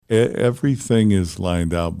everything is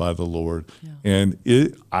lined out by the Lord. Yeah. And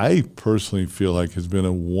I personally feel like has been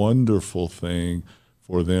a wonderful thing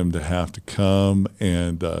for them to have to come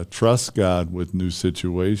and trust God with new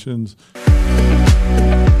situations.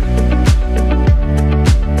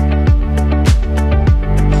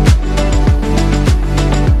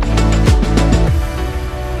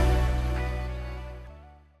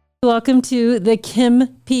 Welcome to the Kim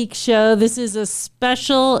Peek Show. This is a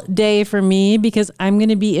special day for me because I'm going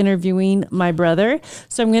to be interviewing my brother.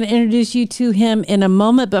 So I'm going to introduce you to him in a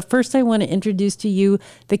moment. But first, I want to introduce to you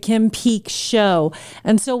the Kim Peek Show.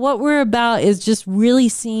 And so what we're about is just really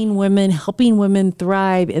seeing women, helping women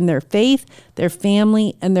thrive in their faith, their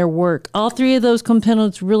family, and their work. All three of those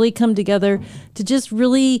components really come together to just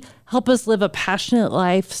really help us live a passionate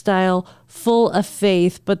lifestyle full of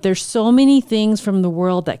faith. But there's so many things from the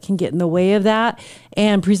world that can get in the way of that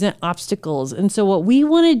and present obstacles. And so what we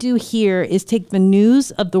want to do here is take the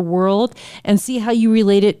news of the world and see how you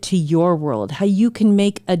relate it to your world, how you can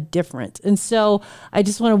make a difference. And so I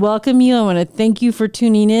just want to welcome you. I want to thank you for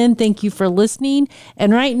tuning in. Thank you for listening.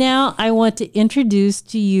 And right now I want to introduce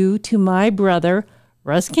to you to my brother,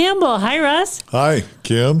 Russ Campbell. Hi, Russ. Hi,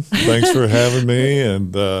 Kim. Thanks for having me.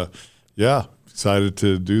 And excited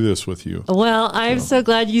to do this with you. Well, I'm so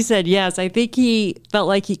glad you said yes. I think he felt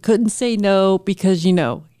like he couldn't say no because,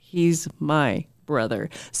 he's my brother.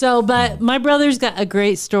 So, but my brother's got a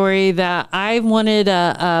great story that I wanted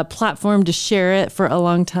a platform to share it for a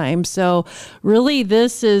long time. So really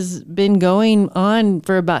this has been going on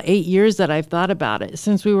for about 8 years that I've thought about it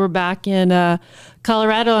since we were back in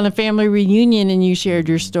Colorado on a family reunion and you shared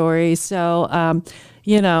your story. So,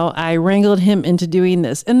 I wrangled him into doing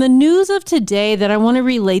this. And the news of today that I want to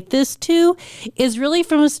relate this to is really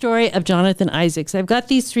from a story of Jonathan Isaacs. I've got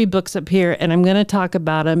these 3 books up here and I'm going to talk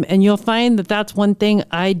about them. And you'll find that that's one thing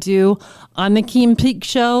I do on the Kim Peek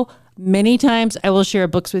Show. Many times I will share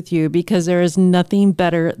books with you because there is nothing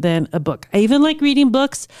better than a book. I even like reading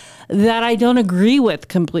books that I don't agree with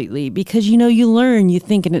completely because, you learn, you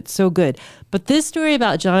think, and it's so good. But this story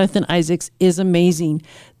about Jonathan Isaacs is amazing.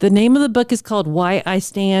 The name of the book is called Why I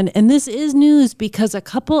Stand. And this is news because a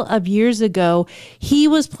couple of years ago, he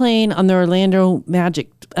was playing on the Orlando Magic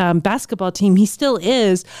basketball team. He still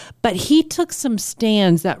is, but he took some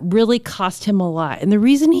stands that really cost him a lot. And the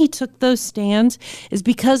reason he took those stands is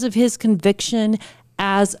because of his conviction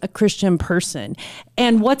as a Christian person.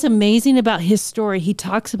 And what's amazing about his story, he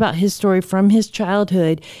talks about his story from his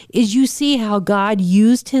childhood, is you see how God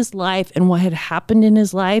used his life and what had happened in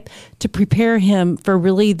his life to prepare him for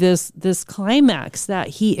really this climax that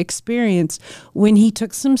he experienced when he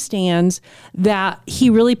took some stands that he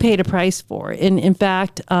really paid a price for. And in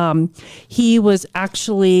fact, he was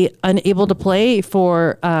actually unable to play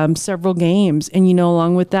for several games. And,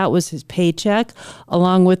 along with that was his paycheck.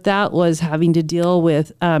 Along with that was having to deal with,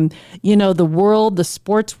 the world, the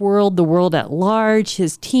sports world, the world at large,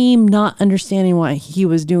 his team not understanding what he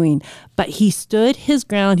was doing. But he stood his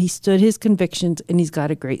ground, he stood his convictions, and he's got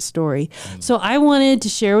a great story. So I wanted to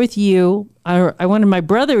share with you, I wanted my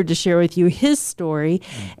brother to share with you his story,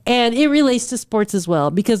 and it relates to sports as well,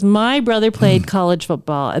 because my brother played college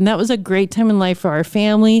football, and that was a great time in life for our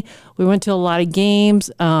family. We went to a lot of games.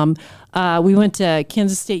 We went to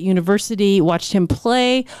Kansas State University, watched him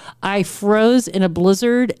play. I froze in a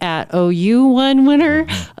blizzard at OU one winter.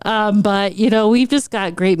 But, we've just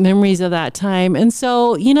got great memories of that time. And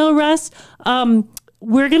so, Russ,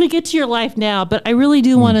 we're going to get to your life now, but I really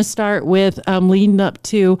do want to start with leading up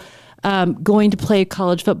to going to play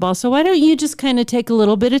college football. So why don't you just kind of take a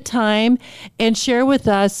little bit of time and share with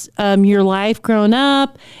us your life growing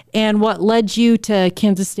up and what led you to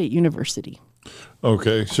Kansas State University?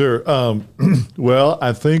 Okay, sure. Well,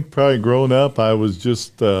 I think probably growing up, I was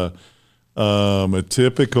just a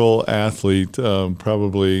typical athlete,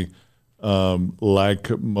 probably like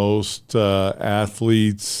most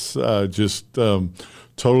athletes, just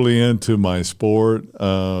totally into my sport.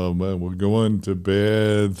 We're going to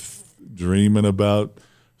bed dreaming about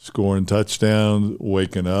scoring touchdowns,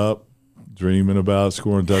 waking up dreaming about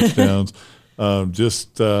scoring touchdowns.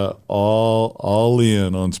 Just all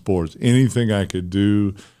in on sports. Anything I could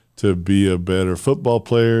do to be a better football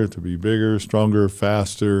player, to be bigger, stronger,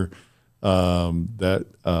 faster.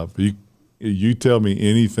 You tell me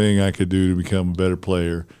anything I could do to become a better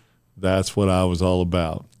player. That's what I was all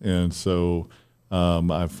about. And so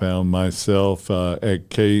I found myself at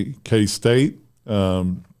K-State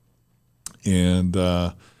and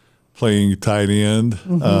playing tight end.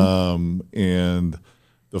 And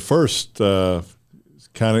the first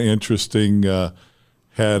kind of interesting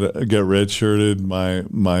got redshirted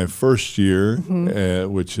my first year,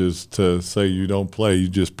 which is to say you don't play, you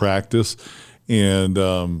just practice, and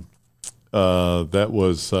that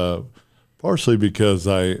was partially because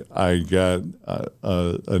I got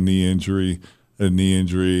a knee injury,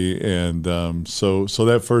 and so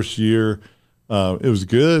that first year it was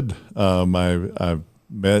good. I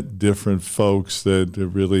met different folks that are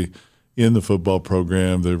really in the football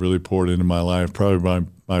program that really poured into my life. Probably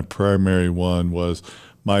my primary one was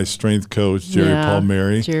my strength coach, Jerry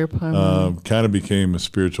Palmieri. Kind of became a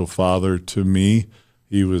spiritual father to me.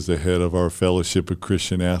 He was the head of our Fellowship of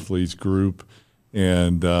Christian Athletes group,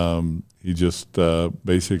 and he just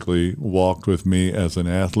basically walked with me as an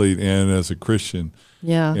athlete and as a Christian.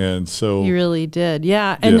 Yeah. And so he really did.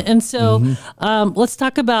 Yeah. And so let's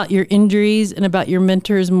talk about your injuries and about your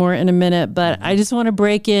mentors more in a minute, but I just want to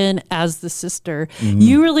break in as the sister.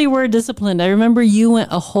 You really were disciplined. I remember you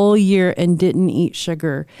went a whole year and didn't eat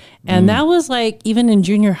sugar. And that was like even in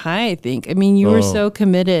junior high, I think. I mean, you were so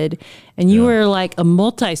committed, and you were like a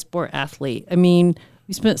multi-sport athlete. I mean,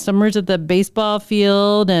 we spent summers at the baseball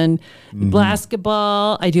field and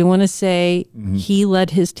basketball. I do want to say he led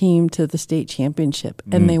his team to the state championship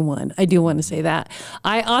and they won. I do want to say that.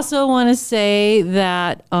 I also want to say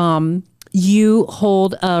that you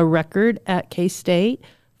hold a record at K-State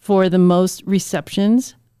for the most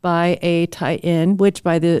receptions by a tight end, which,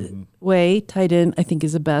 by the way, tight end I think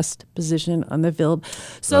is the best position on the field.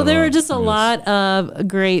 So there were just a lot of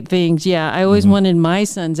great things. Yeah, I always wanted my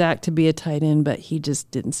son Zach to be a tight end, but he just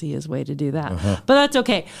didn't see his way to do that. But that's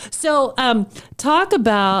okay. So talk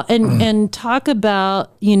about and talk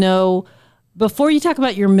about, you know, before you talk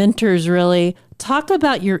about your mentors, really talk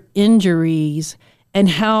about your injuries and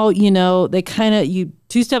how, you know, they kind of, you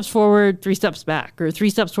 2 steps forward, 3 steps back, or 3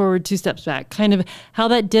 steps forward, 2 steps back, kind of how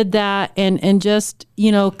that did that, and just, you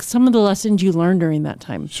know, some of the lessons you learned during that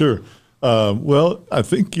time. Sure. Well, I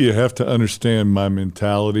think you have to understand my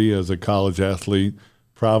mentality as a college athlete,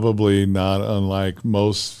 probably not unlike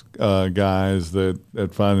most guys that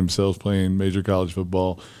find themselves playing major college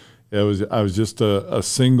football. I was just a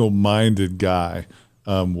single-minded guy.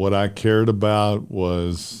 What I cared about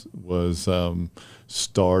was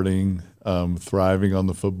starting, thriving on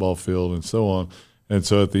the football field, and so on. And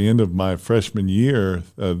so at the end of my freshman year,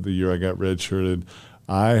 the year I got redshirted,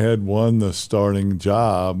 I had won the starting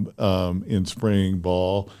job in spring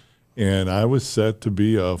ball, and I was set to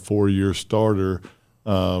be a 4-year starter.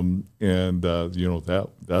 You know,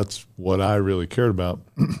 that's what I really cared about.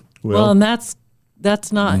 Well, and that's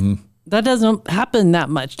not that doesn't happen that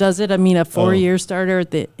much, does it? I mean, a 4-year starter at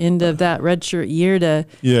the end of that redshirt year to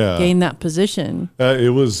gain that position. It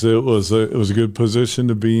was a good position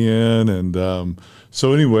to be in, and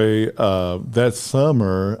so anyway, that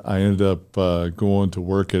summer I ended up going to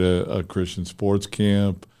work at a Christian sports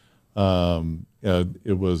camp.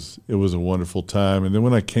 It was a wonderful time, and then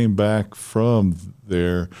when I came back from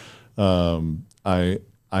there, I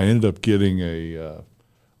ended up getting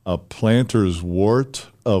a planter's wart,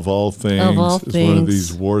 of all things. It's one of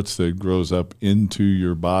these warts that grows up into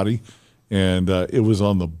your body, and it was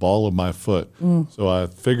on the ball of my foot. So I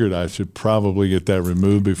figured I should probably get that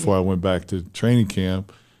removed before I went back to training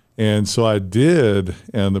camp, and so I did.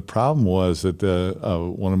 And the problem was that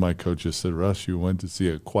one of my coaches said, "Russ, you went to see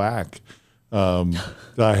a quack." I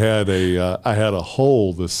had a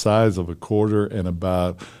hole the size of a quarter and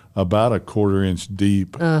about a 1/4 inch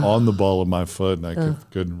deep on the ball of my foot, and I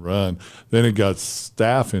couldn't run. Then it got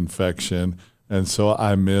staph infection, and so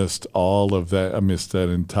I missed all of that. I missed that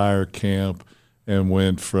entire camp and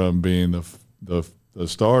went from being the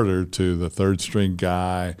starter to the 3rd string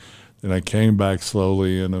guy. And I came back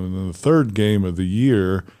slowly, and in the 3rd game of the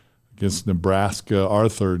year against Nebraska, our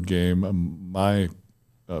 3rd game, my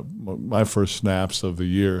first snaps of the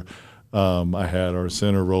year, I had our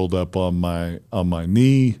center rolled up on my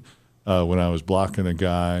knee when I was blocking a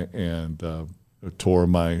guy, and tore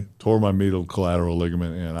my medial collateral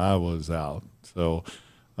ligament, and I was out. So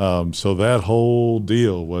that whole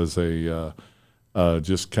deal was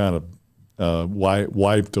just kind of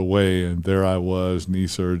wiped away, and there I was, knee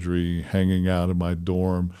surgery, hanging out in my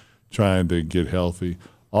dorm, trying to get healthy.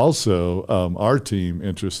 Also, our team,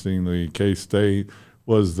 interestingly, K-State,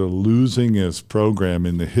 was the losingest program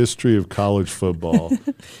in the history of college football.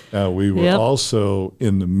 We were also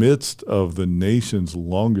in the midst of the nation's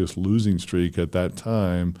longest losing streak at that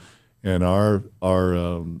time, and our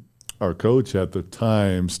coach at the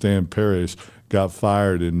time, Stan Parrish, got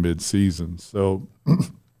fired in mid-season. So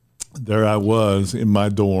there I was in my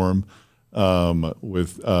dorm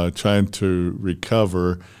with trying to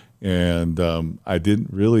recover, and I didn't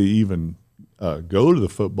really even go to the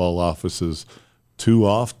football offices too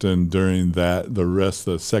often during the rest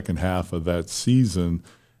of the second half of that season,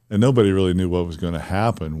 and nobody really knew what was going to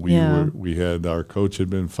happen. We had our coach had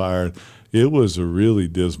been fired. It was a really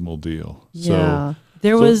dismal deal. Yeah.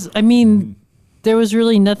 There was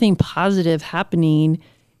really nothing positive happening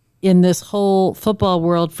in this whole football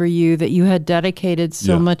world for you that you had dedicated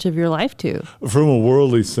so much of your life to. From a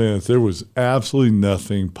worldly sense, there was absolutely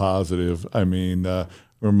nothing positive. I mean,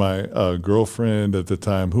 where my girlfriend at the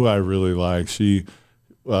time, who I really liked, she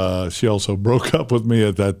also broke up with me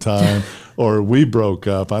at that time, or we broke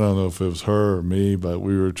up. I don't know if it was her or me, but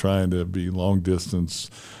we were trying to be long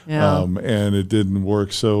distance, and it didn't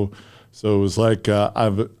work. So it was like I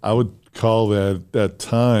would call that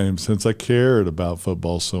time, since I cared about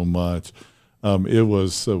football so much, it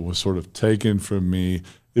was sort of taken from me.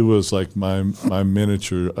 It was like my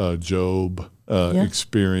miniature Job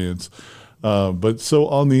experience. But so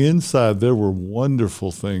on the inside, there were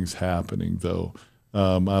wonderful things happening, though.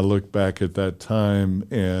 I look back at that time,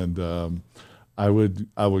 and I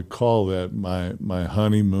would call that my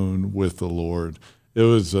honeymoon with the Lord. It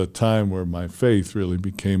was a time where my faith really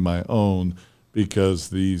became my own, because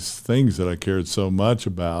these things that I cared so much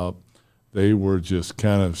about, they were just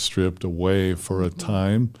kind of stripped away for a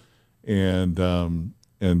time, and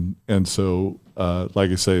so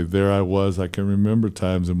like I say, there I was. I can remember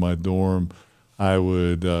times in my dorm. I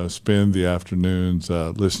would spend the afternoons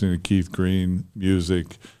listening to Keith Green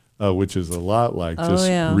music, which is a lot like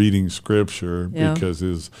reading scripture, because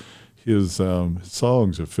his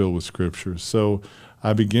songs are filled with scripture. So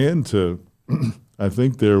I began to, I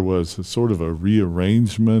think there was a sort of a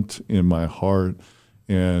rearrangement in my heart,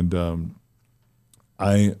 and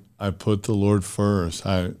I put the Lord first.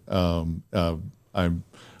 I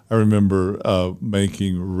remember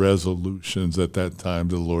making resolutions at that time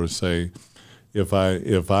to the Lord, say, if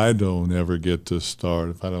I don't ever get to start,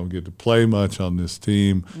 if I don't get to play much on this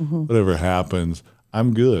team, whatever happens,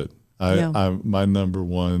 I'm good. My number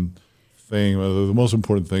one thing, the most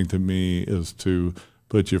important thing to me, is to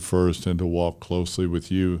put you first and to walk closely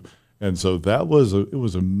with you. And so it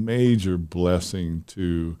was a major blessing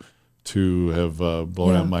to have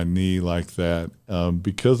blown out my knee like that,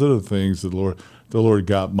 because of the things the Lord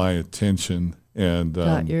got my attention. And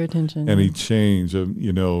got your attention, and He changed.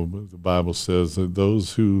 The Bible says that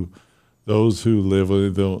those who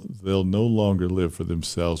live, they'll no longer live for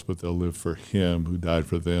themselves, but they'll live for Him who died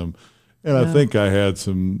for them. And I think I had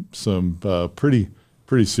some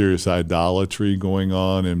pretty serious idolatry going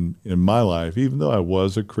on in my life, even though I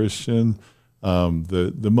was a Christian.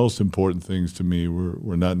 The most important things to me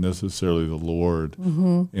were not necessarily the Lord,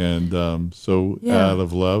 and so out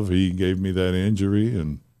of love, He gave me that injury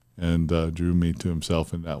and drew me to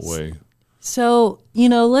Himself in that way. So,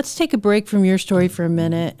 let's take a break from your story for a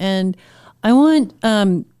minute. And I want,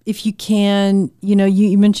 if you can,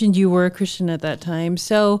 you mentioned you were a Christian at that time.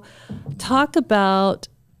 So talk about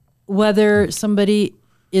whether somebody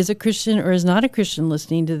is a Christian or is not a Christian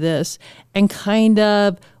listening to this, and kind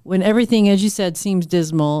of when everything, as you said, seems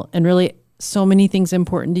dismal and really so many things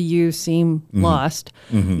important to you seem lost,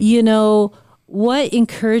 what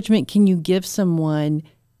encouragement can you give someone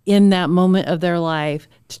in that moment of their life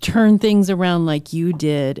to turn things around like you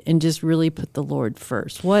did and just really put the Lord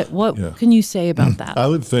first? What can you say about that? I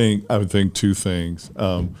would think two things.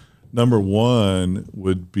 Number one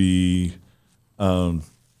would be,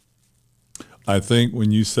 I think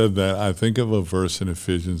when you said that, I think of a verse in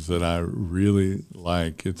Ephesians that I really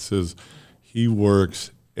like. It says, He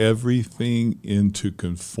works everything into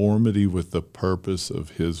conformity with the purpose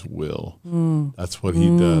of His will. That's what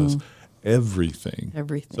He does. Everything.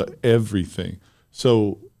 So everything.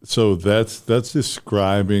 So that's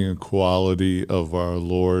describing a quality of our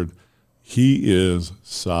Lord. He is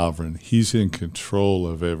sovereign. He's in control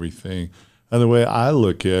of everything. And the way I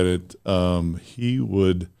look at it, He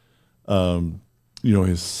would,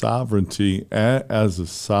 His sovereignty as a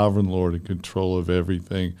sovereign Lord in control of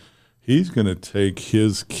everything. He's going to take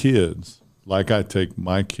His kids, like I take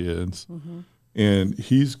my kids, and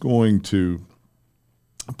He's going to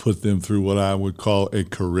put them through what I would call a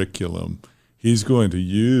curriculum. He's going to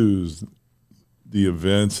use the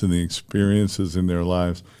events and the experiences in their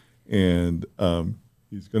lives, and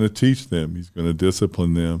He's going to teach them. He's going to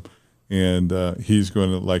discipline them, and He's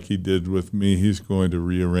going to, like He did with me, He's going to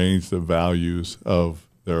rearrange the values of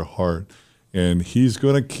their heart. And He's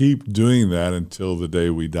going to keep doing that until the day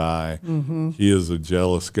we die. He is a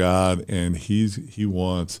jealous God, and He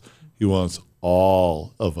wants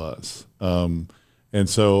all of us. And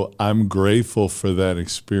so I'm grateful for that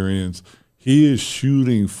experience. He is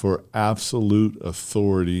shooting for absolute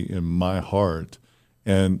authority in my heart,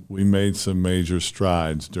 and we made some major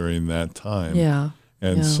strides during that time. Yeah.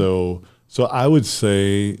 And Yeah. so I would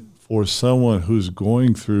say for someone who's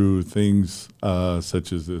going through things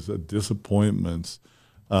such as this, disappointments,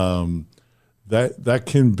 that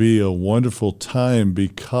can be a wonderful time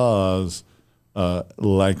because,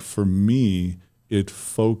 like for me, it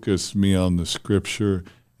focused me on the Scripture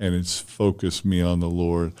and it's focused me on the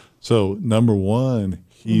Lord. So number one,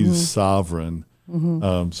 He's sovereign.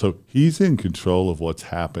 So He's in control of what's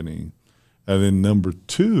happening. And then number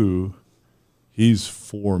two, He's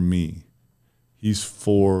for me. He's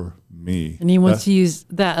for me. And He wants to use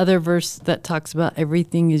that other verse that talks about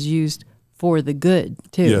everything is used for the good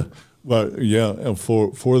too. Yeah. Well, yeah, and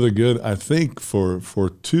for the good, I think for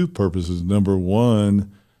two purposes. Number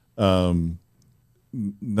one,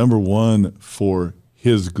 for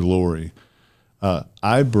His glory.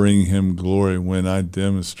 I bring Him glory when I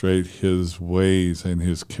demonstrate His ways and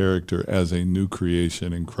His character as a new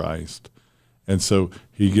creation in Christ. And so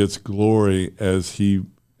He gets glory as He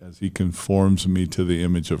conforms me to the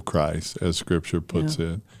image of Christ, as Scripture puts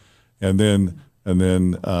it. And then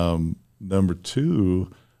number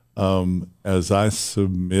two, as I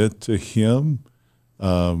submit to Him,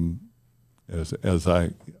 as I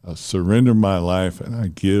surrender my life and I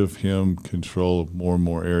give Him control of more and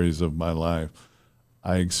more areas of my life,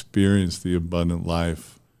 I experience the abundant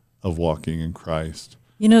life of walking in Christ.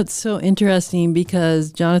 You know, it's so interesting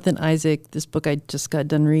because Jonathan Isaac, this book I just got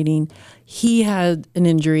done reading, he had an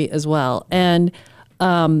injury as well. And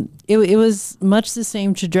it was much the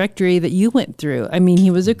same trajectory that you went through. I mean, he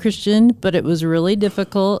was a Christian, but it was really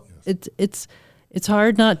difficult. It's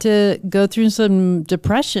hard not to go through some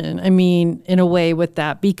depression, I mean, in a way with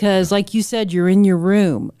that, because like you said, you're in your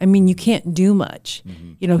room. I mean, you can't do much.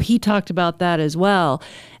 You know, he talked about that as well.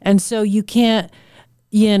 And so you can't,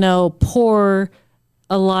 pour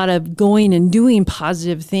a lot of going and doing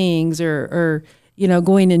positive things or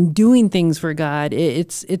going and doing things for God.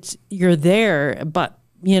 It's you're there, but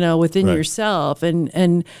within yourself.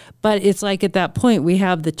 But it's like at that point we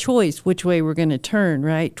have the choice which way we're going to turn,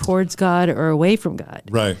 right? Towards God or away from God.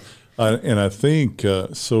 Right. And I think,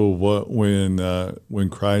 when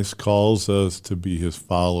Christ calls us to be His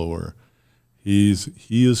follower, He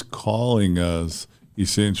is calling us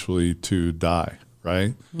essentially to die,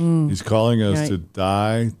 right? He's calling us to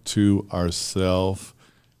die to ourself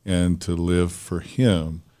and to live for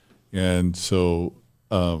Him. And so,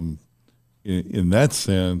 in that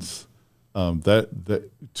sense, that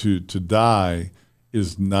to die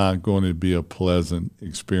is not going to be a pleasant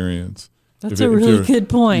experience. That's a really good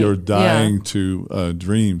point. You're dying to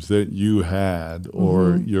dreams that you had,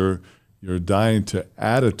 or you're dying to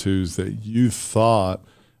attitudes that you thought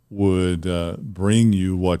would bring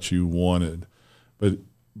you what you wanted.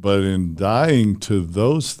 But in dying to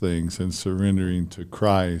those things and surrendering to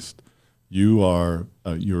Christ, you're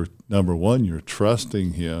number one, you're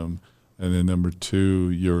trusting Him. And then number two,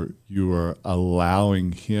 you are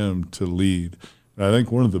allowing Him to lead. And I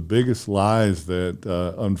think one of the biggest lies that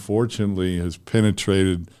unfortunately has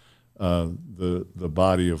penetrated the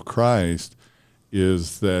body of Christ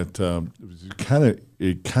is that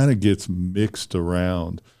it kind of gets mixed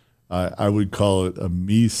around. I would call it a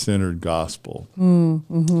me-centered gospel.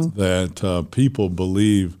 That people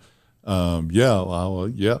believe, I'll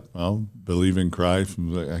believe in Christ.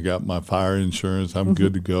 I got my fire insurance. I'm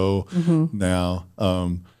good to go now.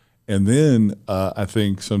 And then I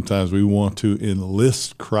think sometimes we want to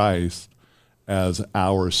enlist Christ as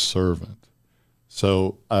our servant.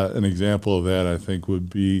 So an example of that, I think, would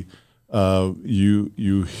be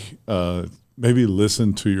you maybe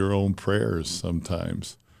listen to your own prayers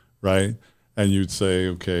sometimes, right? And you'd say,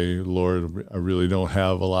 okay, Lord, I really don't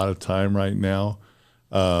have a lot of time right now.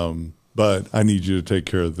 But I need you to take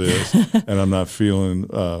care of this, and I'm not feeling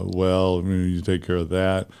well. I need you to take care of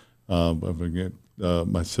that. I'm going to get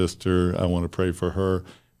my sister. I want to pray for her,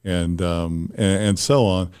 and so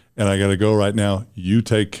on. And I got to go right now. You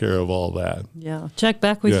take care of all that. Yeah. Check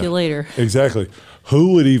back with you later. Exactly.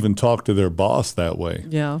 Who would even talk to their boss that way?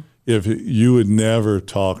 Yeah. If you would never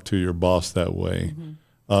talk to your boss that way,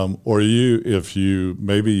 or if you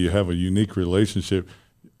maybe you have a unique relationship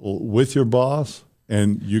with your boss,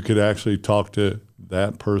 and you could actually talk to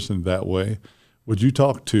that person that way, would you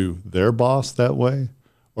talk to their boss that way?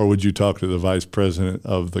 Or would you talk to the vice president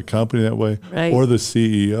of the company that way? Right. Or the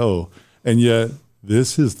CEO? And yet,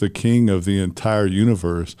 this is the king of the entire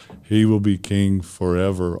universe. He will be king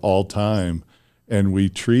forever, all time. And we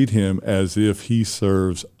treat Him as if He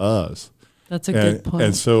serves us. That's a good point.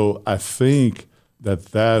 And so I think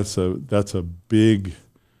that's a big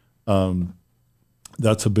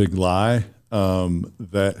lie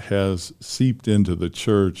that has seeped into the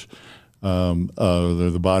church,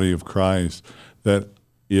 the body of Christ, that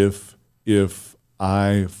if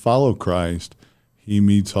I follow Christ, he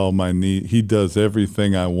meets all my needs. He does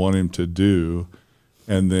everything I want him to do,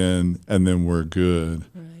 and then we're good.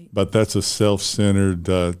 Right. But that's a self-centered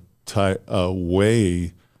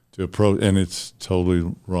way to approach, and it's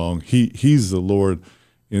totally wrong. He's the Lord.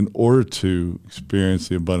 In order to experience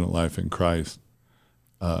the abundant life in Christ,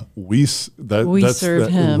 we serve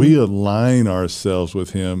him. We align ourselves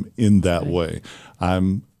with him in that way.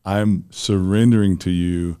 I'm surrendering to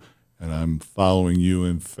you, and I'm following you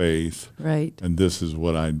in faith. Right. And this is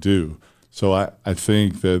what I do. So I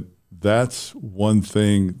think that's one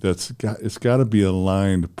thing it's got to be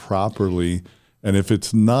aligned properly. And if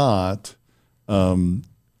it's not,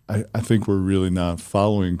 I think we're really not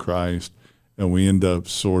following Christ, and we end up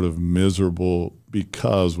sort of miserable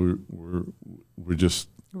because we're just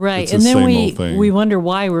right. And then we wonder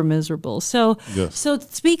why we're miserable. So yes. So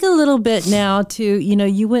speak a little bit now to,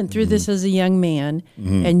 you went through this as a young man,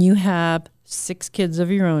 and you have 6 kids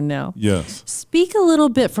of your own now. Yes. Speak a little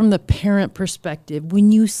bit from the parent perspective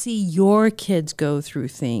when you see your kids go through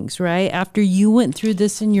things, right? After you went through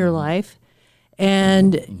this in your life,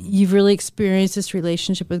 and you've really experienced this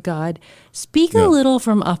relationship with God. Speak a little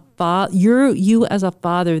from you as a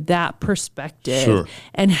father, that perspective, sure.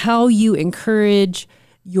 and how you encourage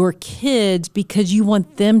your kids because you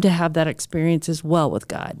want them to have that experience as well with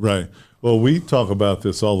God. Right. Well, we talk about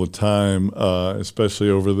this all the time, especially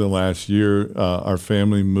over the last year. Our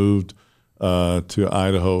family moved to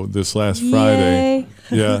Idaho this last Friday.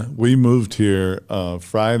 Yeah, we moved here.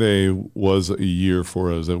 Friday was a year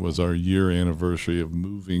for us. It was our year anniversary of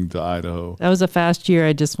moving to Idaho. That was a fast year,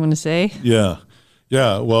 I just want to say. Yeah.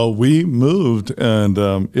 Well, we moved, and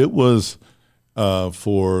it was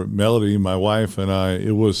for Melody, my wife, and I,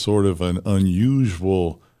 it was sort of an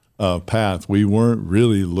unusual path. We weren't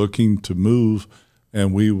really looking to move,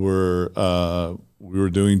 and we were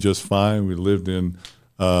doing just fine. We lived in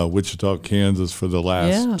Wichita, Kansas for the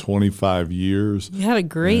last 25 years. You had a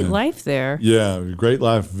great life there. Yeah, great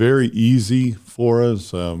life. Very easy for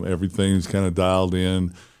us. Everything's kind of dialed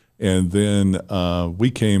in. And then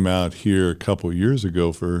we came out here a couple of years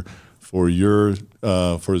ago for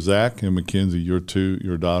Zach and Mackenzie, your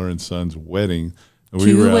daughter and son's wedding. And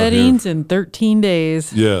 2 weddings in 13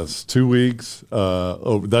 days. Yes, 2 weeks.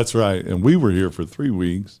 That's right. And we were here for 3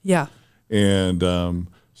 weeks. Yeah. And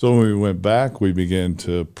so when we went back, we began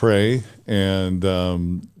to pray, and I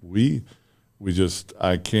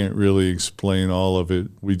can't really explain all of it.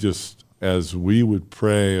 As we would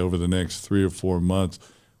pray over the next 3 or 4 months,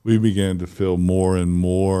 we began to feel more and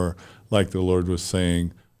more like the Lord was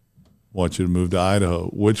saying, I want you to move to Idaho,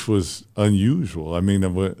 which was unusual. I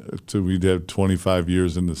mean, we'd had 25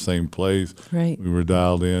 years in the same place. Right. We were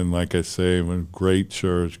dialed in, like I say, a great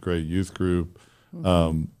church, great youth group,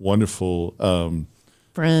 wonderful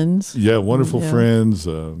friends. Yeah, wonderful friends,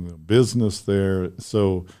 business there.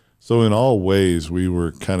 So in all ways, we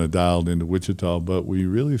were kind of dialed into Wichita, but we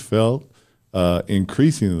really felt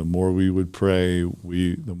increasingly, the more we would pray,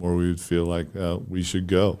 the more we would feel like we should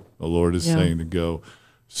go. The Lord is saying to go.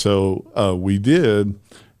 So we did.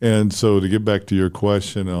 And so to get back to your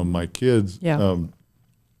question on my kids, to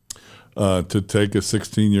take a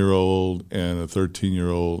 16-year-old and a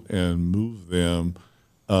 13-year-old and move them,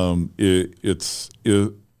 it's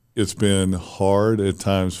been hard at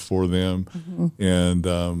times for them, and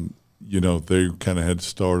they kind of had to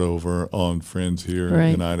start over on friends here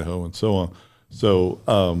in Idaho and so on. So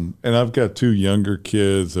and I've got 2 younger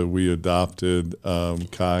kids that we adopted,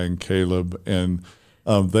 Kai and Caleb, and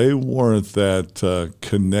they weren't that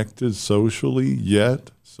connected socially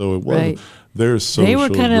yet. So it wasn't. Their social They were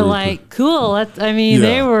kind of like, cool.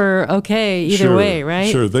 They were okay either way,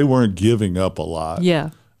 right? Sure. They weren't giving up a lot. Yeah.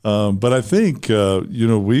 But I think,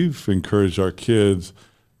 we've encouraged our kids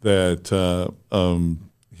that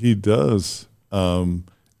he does,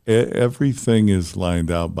 everything is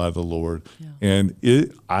lined out by the Lord. Yeah. And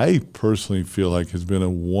I personally feel like has been a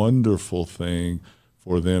wonderful thing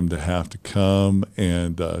for them to have to come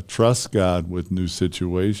and trust God with new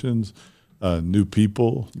situations, new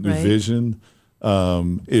people, new vision.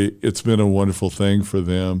 It's been a wonderful thing for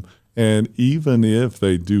them. And even if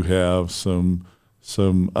they do have some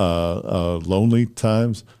lonely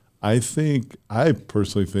times, I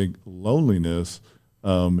personally think loneliness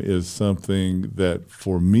is something that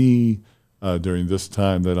for me during this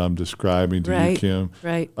time that I'm describing to you, Kim,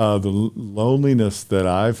 the loneliness that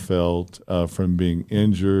I felt from being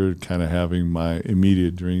injured, kind of having my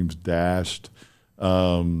immediate dreams dashed,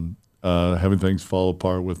 having things fall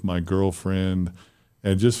apart with my girlfriend,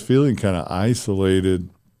 and just feeling kind of isolated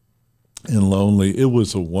and lonely. It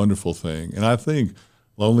was a wonderful thing. And I think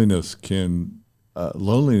loneliness can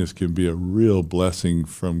be a real blessing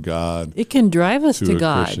from God. It can drive us to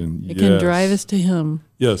God. Christian. It can drive us to Him.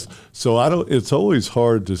 Yes. So it's always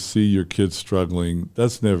hard to see your kids struggling.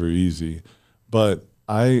 That's never easy. But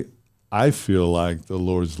I feel like the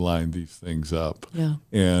Lord's lined these things up. Yeah.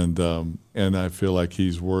 And I feel like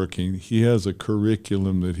He's working. He has a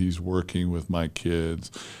curriculum that He's working with my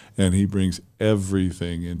kids, and He brings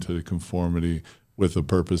everything into the conformity with the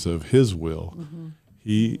purpose of His will. Mm-hmm.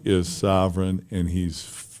 He is sovereign, and He's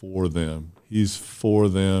for them. He's for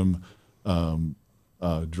them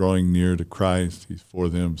drawing near to Christ. He's for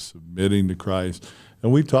them submitting to Christ.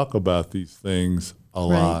 And we talk about these things a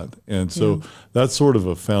lot. And so that's sort of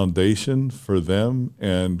a foundation for them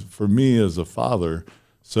and for me as a father.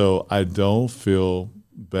 So I don't feel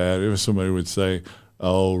bad if somebody would say,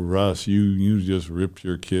 oh, Russ, you just ripped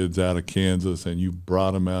your kids out of Kansas and you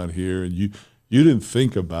brought them out here and you didn't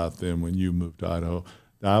think about them when you moved to Idaho.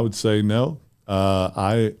 I would say, no,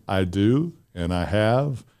 I do, and I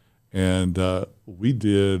have, and we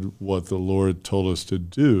did what the Lord told us to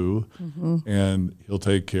do, and He'll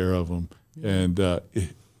take care of them. And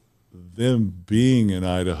them being in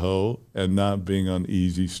Idaho and not being on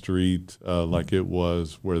Easy Street like it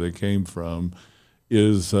was where they came from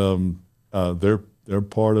is they're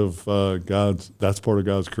part of that's part of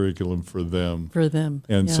God's curriculum for them. For them.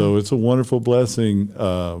 And so it's a wonderful blessing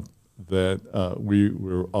that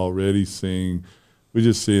we're already seeing. We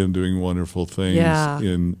just see Him doing wonderful things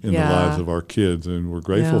in the lives of our kids, and we're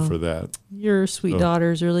grateful for that. Your sweet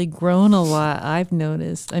daughter's really grown a lot, I've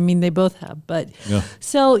noticed. I mean, they both have. But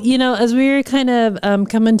so, as we were kind of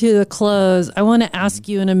coming to the close, I want to ask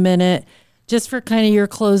you in a minute, just for kind of your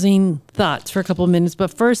closing thoughts for a couple of minutes.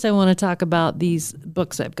 But first, I want to talk about these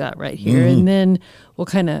books I've got right here, and then we'll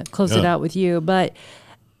kind of close it out with you. But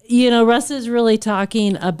Russ is really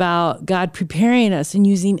talking about God preparing us and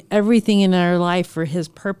using everything in our life for His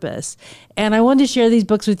purpose. And I wanted to share these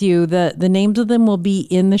books with you. The names of them will be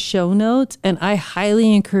in the show notes, and I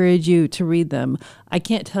highly encourage you to read them. I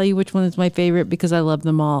can't tell you which one is my favorite because I love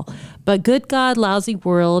them all. But Good God, Lousy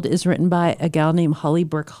World is written by a gal named Holly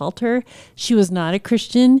Burkhalter. She was not a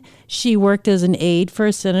Christian. She worked as an aide for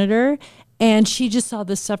a senator, and she just saw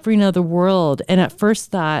the suffering of the world and at first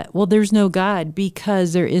thought, well, there's no God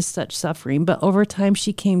because there is such suffering. But over time,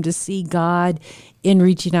 she came to see God in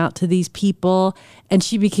reaching out to these people, and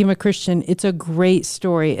she became a Christian. It's a great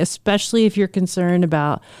story, especially if you're concerned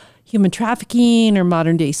about human trafficking or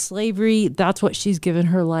modern day slavery. That's what she's given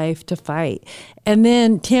her life to fight. And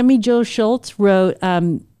then Tammi Jo Shults wrote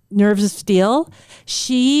Nerves of Steel.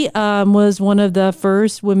 She was one of the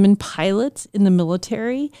first women pilots in the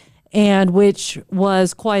military, and which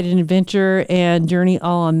was quite an adventure and journey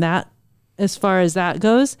all on that as far as that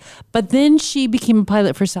goes. But then she became a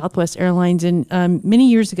pilot for Southwest Airlines, and many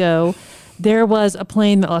years ago, there was a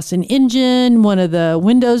plane that lost an engine, one of the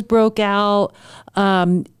windows broke out,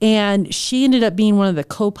 and she ended up being one of the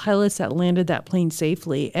co-pilots that landed that plane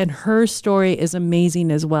safely. And her story is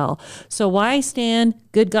amazing as well. So Why I Stand,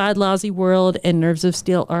 Good God, Lousy World, and Nerves of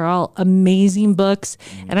Steel are all amazing books.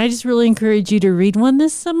 And I just really encourage you to read one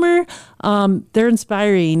this summer. They're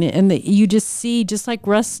inspiring, and that you just see, just like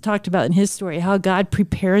Russ talked about in his story, how God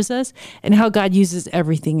prepares us and how God uses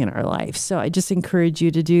everything in our life. So I just encourage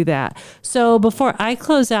you to do that. So before I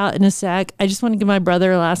close out in a sec, I just want to give my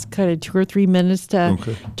brother a last kind of 2 or 3 minutes to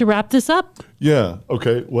wrap this up. Yeah.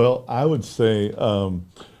 Okay. Well, I would say some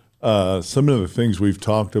of the things we've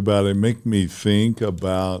talked about, it make me think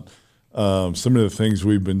about some of the things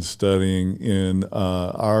we've been studying in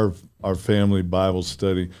our family Bible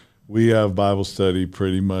study. We have Bible study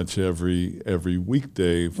pretty much every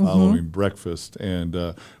weekday following breakfast,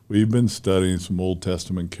 and we've been studying some Old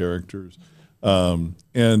Testament characters.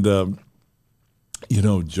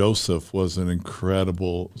 Joseph was an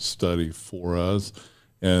incredible study for us,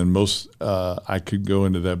 and I could go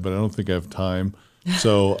into that, but I don't think I have time.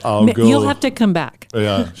 So I'll go. You'll have to come back.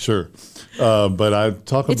 Yeah, sure. But I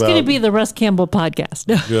talk about. It's going to be the Russ Campbell podcast.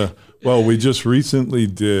 Yeah. Well, we just recently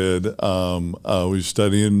did. We were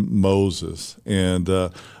studying Moses, and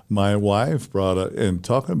my wife brought up and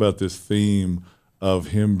talking about this theme of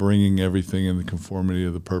him bringing everything in the conformity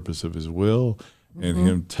of the purpose of His will, and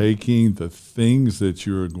Him taking the things that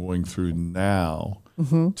you are going through now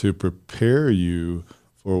to prepare you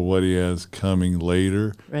for what He has coming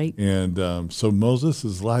later. Right. And so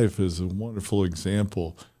Moses' life is a wonderful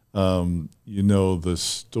example. The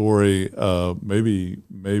story,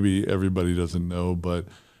 maybe everybody doesn't know, but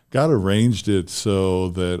God arranged it so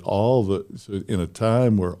that in a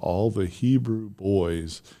time where all the Hebrew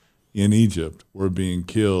boys in Egypt were being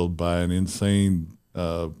killed by an insane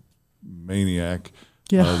maniac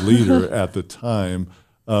leader at the time,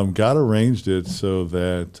 God arranged it so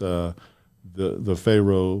that the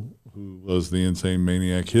Pharaoh, who was the insane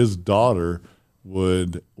maniac, his daughter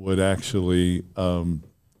would actually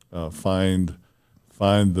find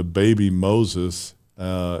the baby Moses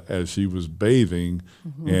as she was bathing,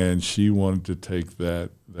 and she wanted to take that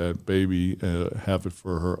baby, have it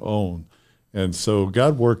for her own. And so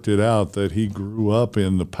God worked it out that he grew up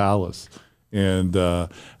in the palace. And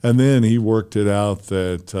then he worked it out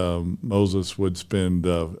that Moses would spend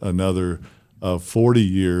another 40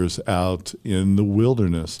 years out in the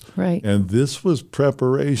wilderness. Right. And this was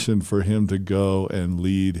preparation for him to go and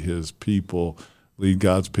lead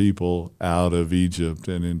God's people out of Egypt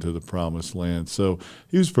and into the promised land. So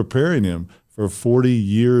he was preparing him for 40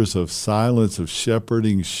 years of silence, of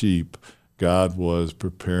shepherding sheep. God was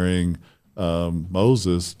preparing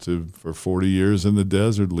Moses for 40 years in the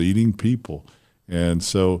desert, leading people. And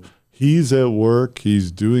so he's at work,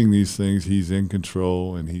 he's doing these things, he's in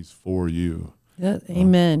control, and he's for you. Yeah,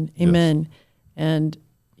 amen. Amen. Yes. And,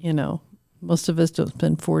 most of us don't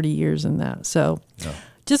spend 40 years in that. So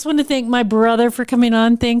just want to thank my brother for coming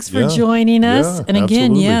on. Thanks for joining us. Yeah, and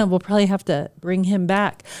again, absolutely. we'll probably have to bring him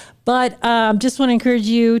back. But just want to encourage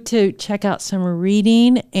you to check out summer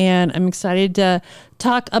reading. And I'm excited to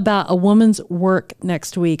talk about a woman's work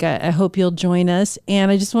next week. I hope you'll join us. And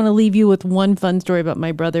I just want to leave you with one fun story about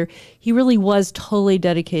my brother. He really was totally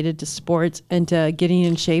dedicated to sports and to getting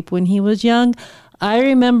in shape when he was young. I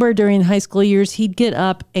remember during high school years, he'd get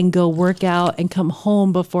up and go work out and come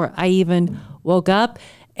home before I even woke up.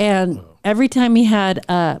 And every time he had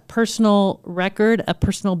a personal record, a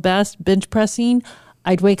personal best bench pressing,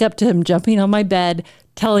 I'd wake up to him jumping on my bed,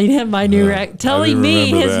 telling him my new telling me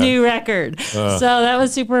his new record. So that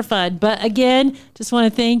was super fun. But again, just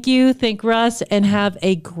want to thank Russ, and have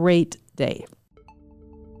a great day.